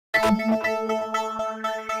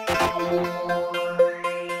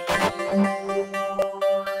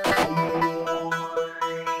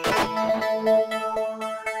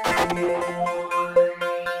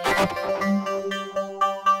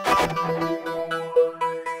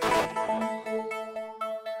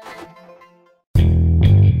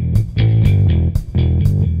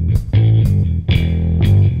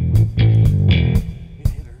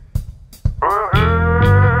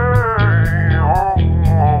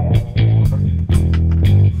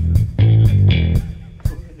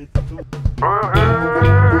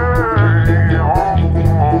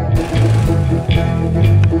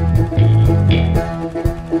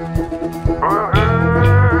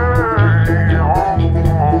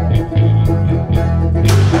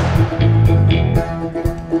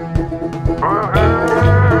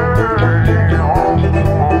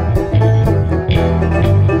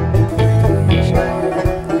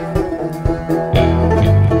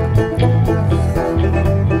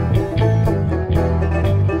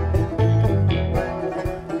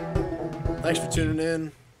Thanks for tuning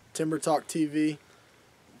in, Timber Talk TV.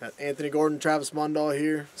 Got Anthony Gordon and Travis Mundahl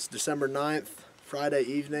here. It's December 9th, Friday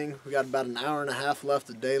evening. We got about an hour and a half left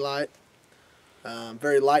of daylight.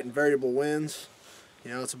 Very light and variable winds.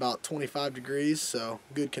 You know, it's about 25 degrees, so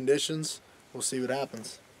good conditions. We'll see what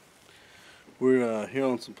happens. We're here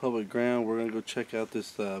on some public ground. We're going to go check out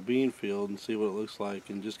this bean field and see what it looks like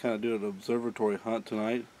and just kind of do an observatory hunt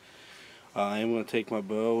tonight. I am going to take my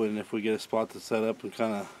bow, and if we get a spot to set up and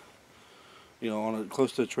kind of, you know, on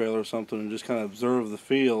close to a trail or something and just kind of observe the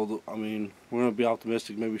field. I mean, we're going to be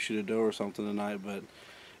optimistic, maybe shoot a doe or something tonight, but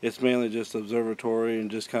it's mainly just observatory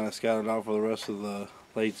and just kind of scout it out for the rest of the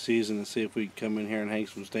late season and see if we can come in here and hang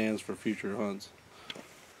some stands for future hunts.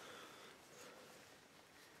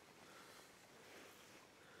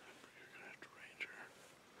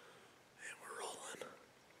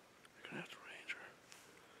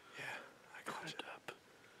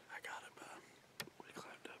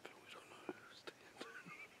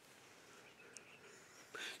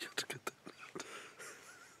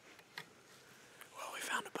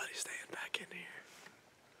 Found a buddy staying back in here.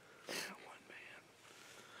 Yeah, one man.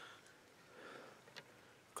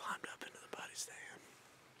 Climbed up into the buddy stand.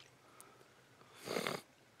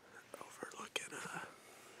 Overlooking a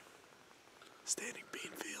standing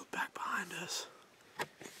bean field back behind us. We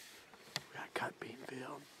got cut bean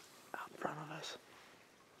field out in front of us.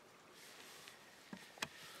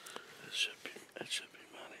 It should be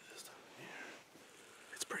money this time of year.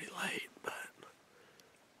 It's pretty late, but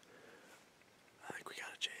I think we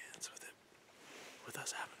got a chance with it, with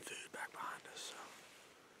us having food back behind us, so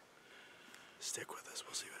stick with us,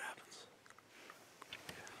 we'll see what happens.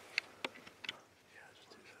 Yeah,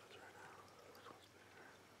 just 2 shots right now. Which one's bigger?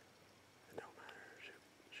 It don't matter, shoot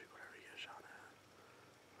whatever you get a shot at.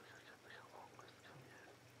 We got a long ways to come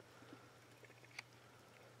yet.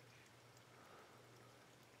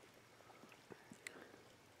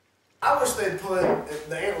 I wish they'd put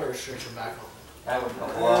the antler restriction back on. That would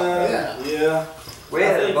help a lot. Yeah. We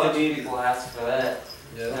had a bunch of people ask for that.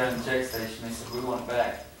 Yeah. They're in the check station. They said we want it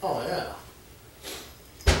back. Oh yeah.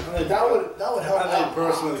 I think That would help. I think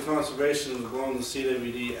personally the conservation is blowing the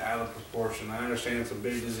CWD out of proportion. I understand it's a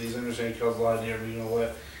big disease. I understand it kills a lot of deer, but you know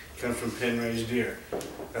what? It comes from pen-raised deer.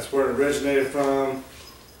 That's where it originated from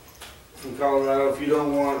Colorado. If you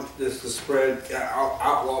don't want this to spread,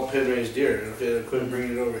 outlaw pen-raised deer. If they couldn't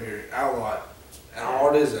bring it over here, outlaw it. How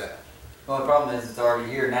hard is that? Well, the problem is it's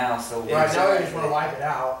already here now, so Right now, they just want to wipe it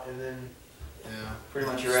out, and then pretty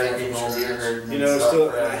much you're ready to get on deer herd. You know,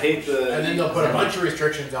 still, I hate the. And then they'll put a bunch of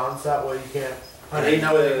restrictions on, so that way you can't. I hate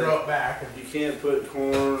know they grow it back. You can't put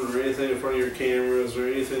corn or anything in front of your cameras or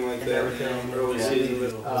anything like that. Everything. Early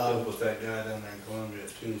season, hook up with that guy down there in Columbia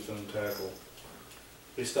at Tombstone Tackle.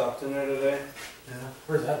 We stopped in there today. Yeah.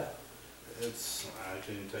 Where's that at? It's, I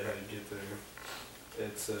couldn't tell you how to get there.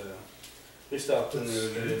 It's, we stopped in there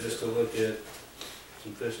today just to look at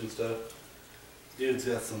some fish and stuff. Dude's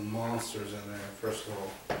got some monsters in there, first of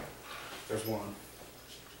all. There's one.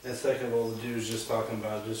 And second of all, the dude's just talking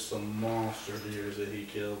about just some monster deers that he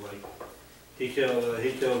killed. Like, he killed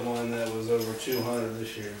one that was over 200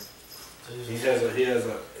 this year. He has a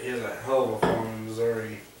hell of a farm in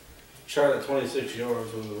Missouri. Shot at 26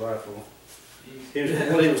 yards with a rifle.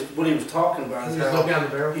 What he was talking about is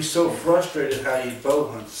how he's so frustrated how he bow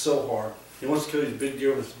hunts so hard. He wants to kill these big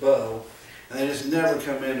deer with his bow, and they just never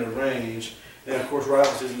come into range. And of course,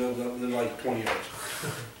 rifle season goes up and they're like 20 yards.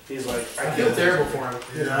 He's like, I feel terrible for him.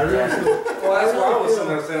 Yeah, I really feel. Well, that's what I was sitting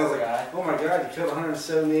there saying. I was like, oh my God, you killed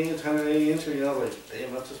 170 inch, 180 inch, and you know, I was like,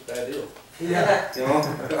 damn, that's just a bad deal. Yeah. You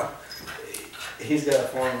know, he's got a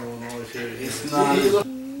farm in Illinois too. He's not.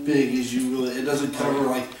 big as you really. It doesn't cover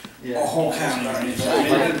like a whole county or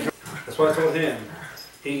anything. That's why I told him.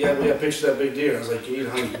 We got pictures of that big deer. I was like, you need to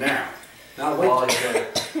hunt him now. Not wait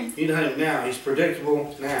till you need to hunt him now. He's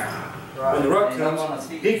predictable now. Right. When the rut comes,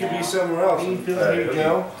 he could be somewhere else. Here you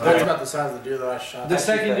go. That's about the size of the deer that I shot. The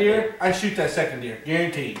second deer, I shoot that second deer,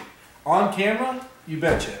 guaranteed. On camera, you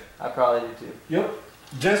betcha. I probably do too. Yep.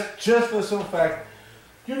 Just for the simple fact,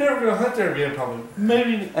 you're never gonna hunt there again, probably.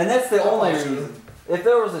 Maybe. And that's the only reason. If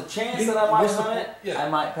there was a chance that I might hunt it, yeah. I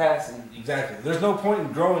might pass him. Exactly. There's no point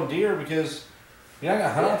in growing deer because you're not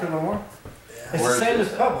gonna hunt out there no more. Yeah. It's the same as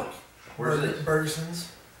public. Where's it?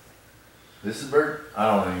 Bergeson's. This is Berg?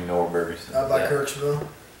 I don't even know where Bergeson's is. Out by Kirksville.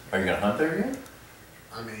 Are you gonna hunt there again?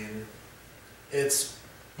 I mean,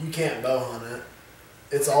 you can't bow hunt it.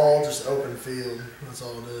 It's all just open field. That's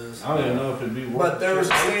all it is. I don't even know if it'd be worth But there was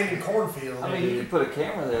a standing cornfield. I mean, you could put a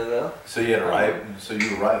camera there though. So you had a rifle. So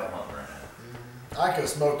you were rifle hunting right now. I could have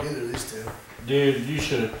smoked either of these two. Dude, you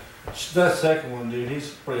should. That second one, dude, he's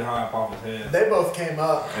pretty high up off his head. They both came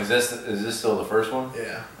up. Is this still the first one?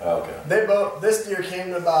 Yeah. Oh, okay. This deer came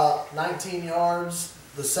to about 19 yards.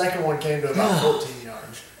 The second one came to about 14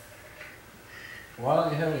 yards. Why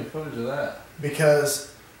don't you have any footage of that?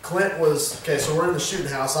 Because Clint was, so we're in the shooting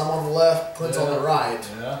house. I'm on the left, Clint's on the right.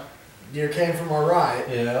 Yeah. Deer came from our right.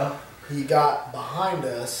 Yeah. He got behind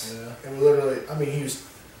us. Yeah. And we literally, he was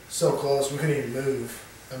so close, we couldn't even move.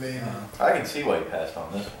 I can see why you passed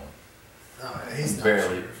on this one. Oh, yeah, he's not barely. a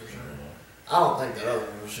shooter for sure. I don't think that other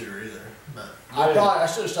one was a shooter either. But I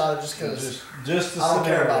should have shot it just because just the I don't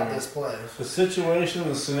care scenario. about this place. The situation,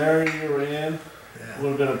 the scenario you were in, Yeah. would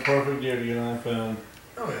have been a perfect deer to get on film.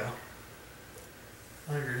 Oh yeah.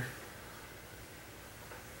 I agree.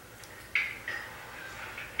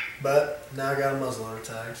 But now I got a muzzleloader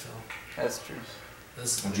tag, so That's true.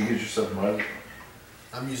 Did you get yourself mud?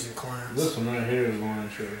 I'm using Clint's. This one right here is one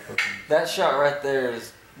that should have fucking. That shot right there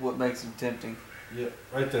is what makes him tempting. Yep,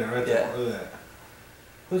 right there, right Yeah. there. Look at that.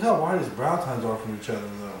 Look how wide his brow tines are from each other,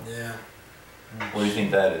 though. Yeah. What do you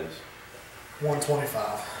think that is?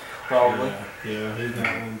 125. Probably. Yeah, he's not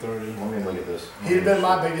 130. Let me look at this. He'd have been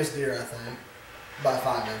my biggest deer, I think. By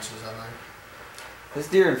 5 inches, I think. This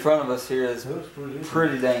deer in front of us here is That looks pretty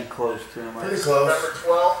pretty dang close to him. Pretty close. November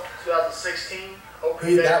 12th, 2016. Open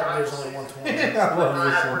day That rifle deer's only season. 120. I love I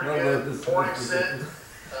this had one. pretty I love good this morning one. sit.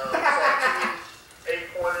 Saw 2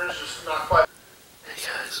 8-pointers, just not quite. Hey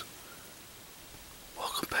guys,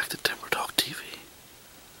 welcome back to Timber Talk TV.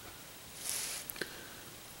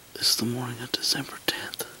 It's the morning of December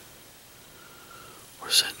 10th. We're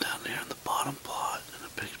sitting down here in the bottom plot in a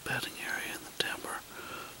big bedding area in the timber.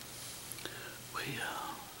 It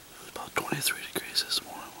was about 23 degrees this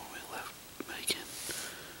morning when we left Macon.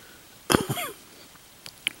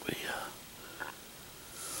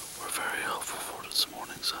 We're very hopeful for this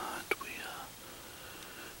morning's hunt.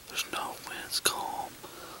 There's no winds, calm,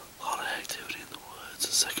 a lot of activity in the woods.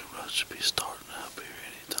 The second rut should be starting up here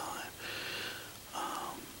anytime.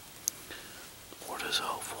 We're just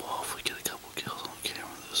hopeful. Hopefully get a couple kills on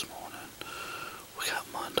camera this morning. We got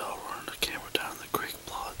Mundahl running the camera down in the creek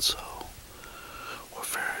plot, so we're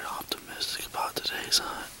very optimistic about today's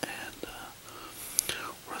hunt, and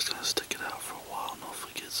we're just gonna stick it out for a while and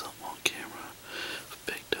hopefully get something on camera. If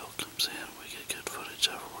Big Doe comes in, we get good footage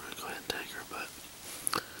of her, we're gonna go ahead and take her, but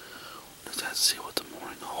let's have to see what the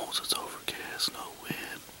morning holds. It's overcast, no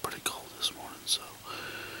wind, pretty cold this morning, so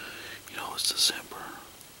it's December.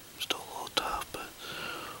 Still a little tough, but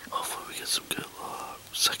hopefully we get some good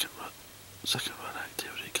second rut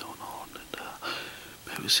activity going on, and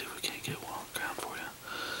maybe see if we can't get one on the ground for you.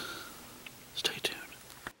 Stay tuned.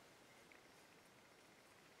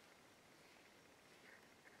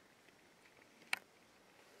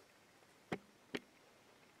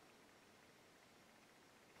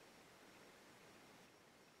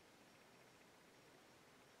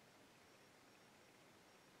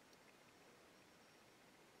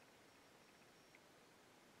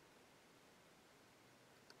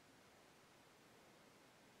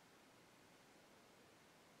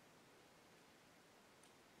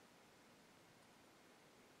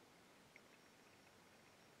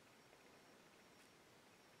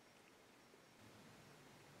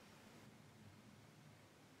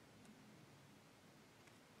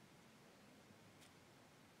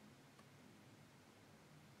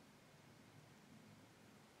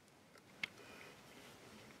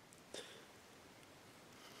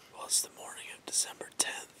 Well, it's the morning of December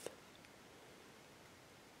 10th.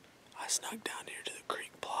 I snuck down here to the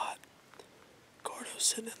creek plot. Gordo's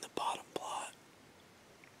sitting in the bottom plot.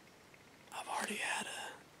 I've already had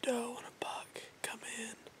a doe and a buck come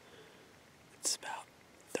in. It's about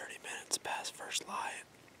 30 minutes past first light.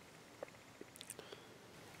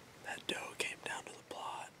 that doe came down to the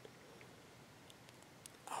plot.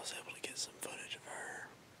 I was able to get some footage of her.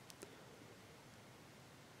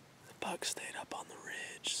 The buck stayed up on the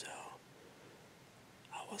ridge, so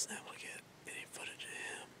I wasn't able to get any footage of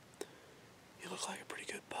him. He looked like a pretty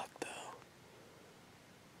good buck, though.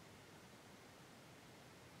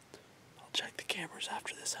 I'll check the cameras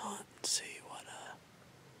after this hunt and see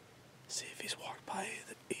if he's walked by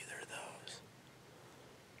either of those.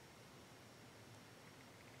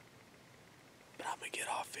 But I'm gonna get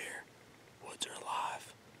off here. Woods are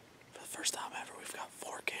alive. For the first time ever, we've got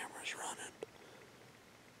 4 cameras running.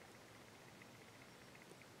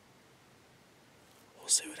 We'll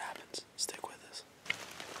see what happens. Stick with us.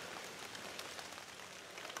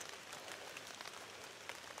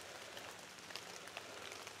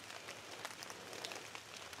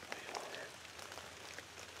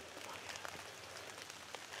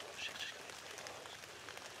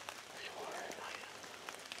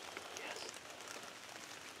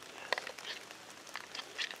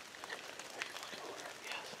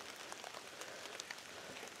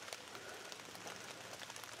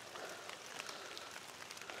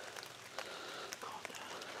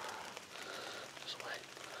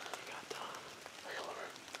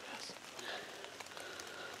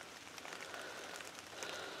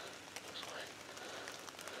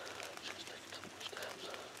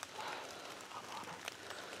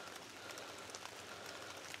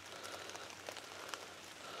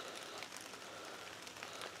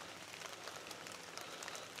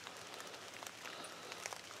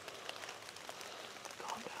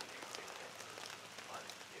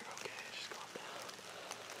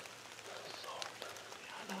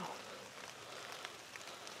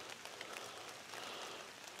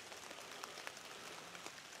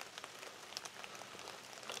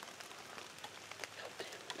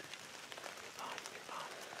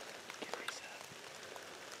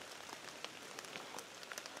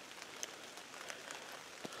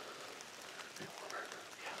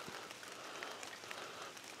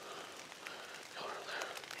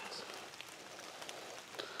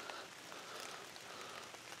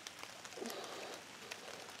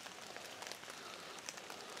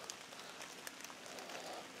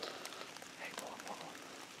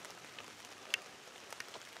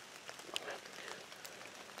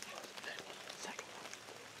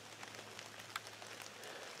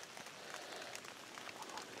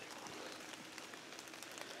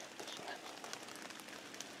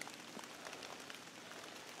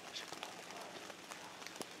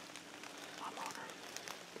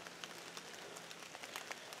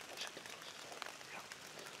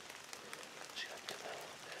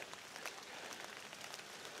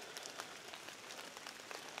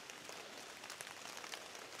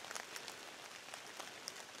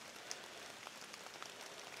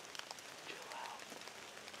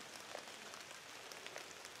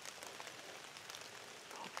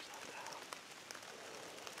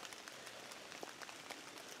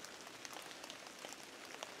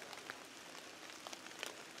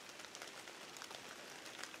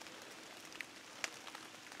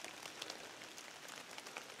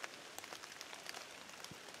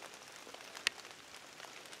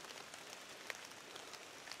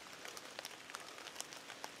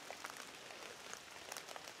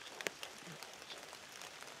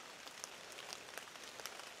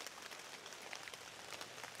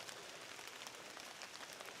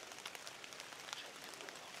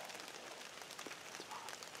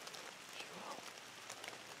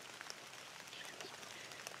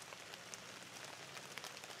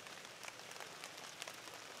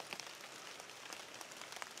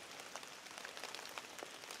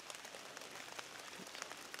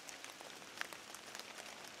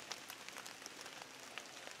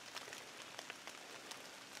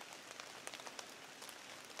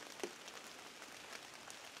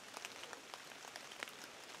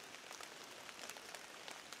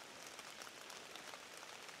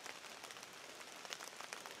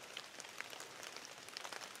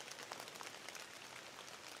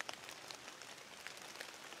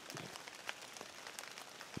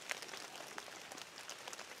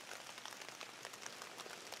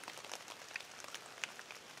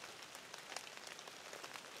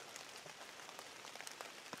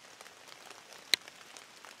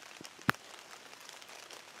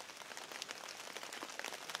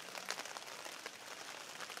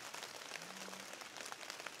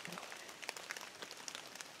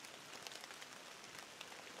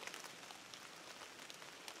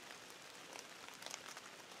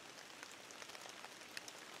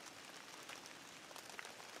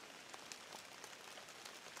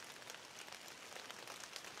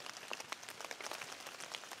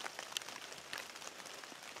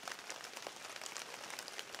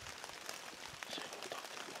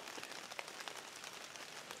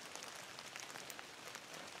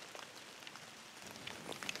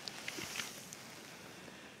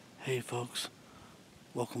 Hey folks,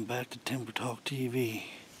 welcome back to Timber Talk TV.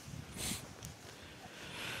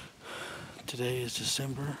 Today is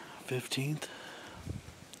December 15th.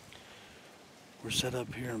 We're set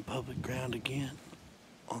up here in public ground again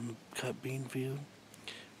on the cut bean field.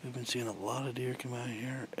 We've been seeing a lot of deer come out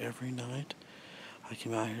here every night. I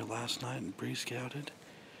came out here last night and pre-scouted,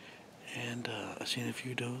 and I seen a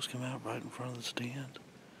few does come out right in front of the stand.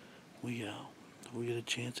 If we get a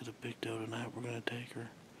chance at a big doe tonight, we're gonna take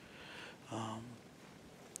her.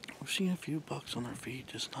 We've seen a few bucks on their feet,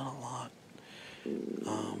 just not a lot.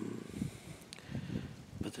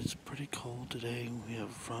 But it's pretty cold today. We have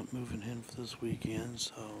a front moving in for this weekend,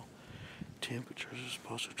 so temperatures are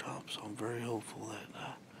supposed to drop. So I'm very hopeful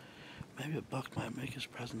that maybe a buck might make his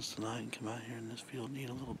presence tonight and come out here in this field and eat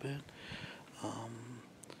a little bit.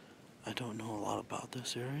 I don't know a lot about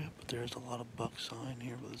this area, but there's a lot of buck sign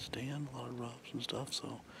here with the stand, a lot of rubs and stuff.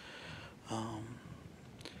 So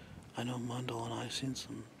I know Mundahl and I seen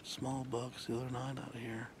some small bucks the other night out of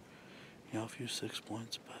here. You know, a few 6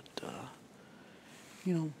 points, but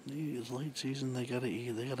you know, it's late season. They gotta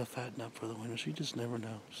eat. They gotta fatten up for the winter. So you just never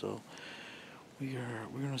know. So we're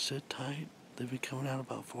gonna sit tight. They've been coming out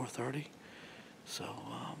about 4:30. So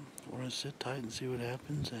we're gonna sit tight and see what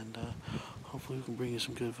happens, and hopefully we can bring you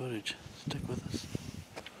some good footage. Stick with us.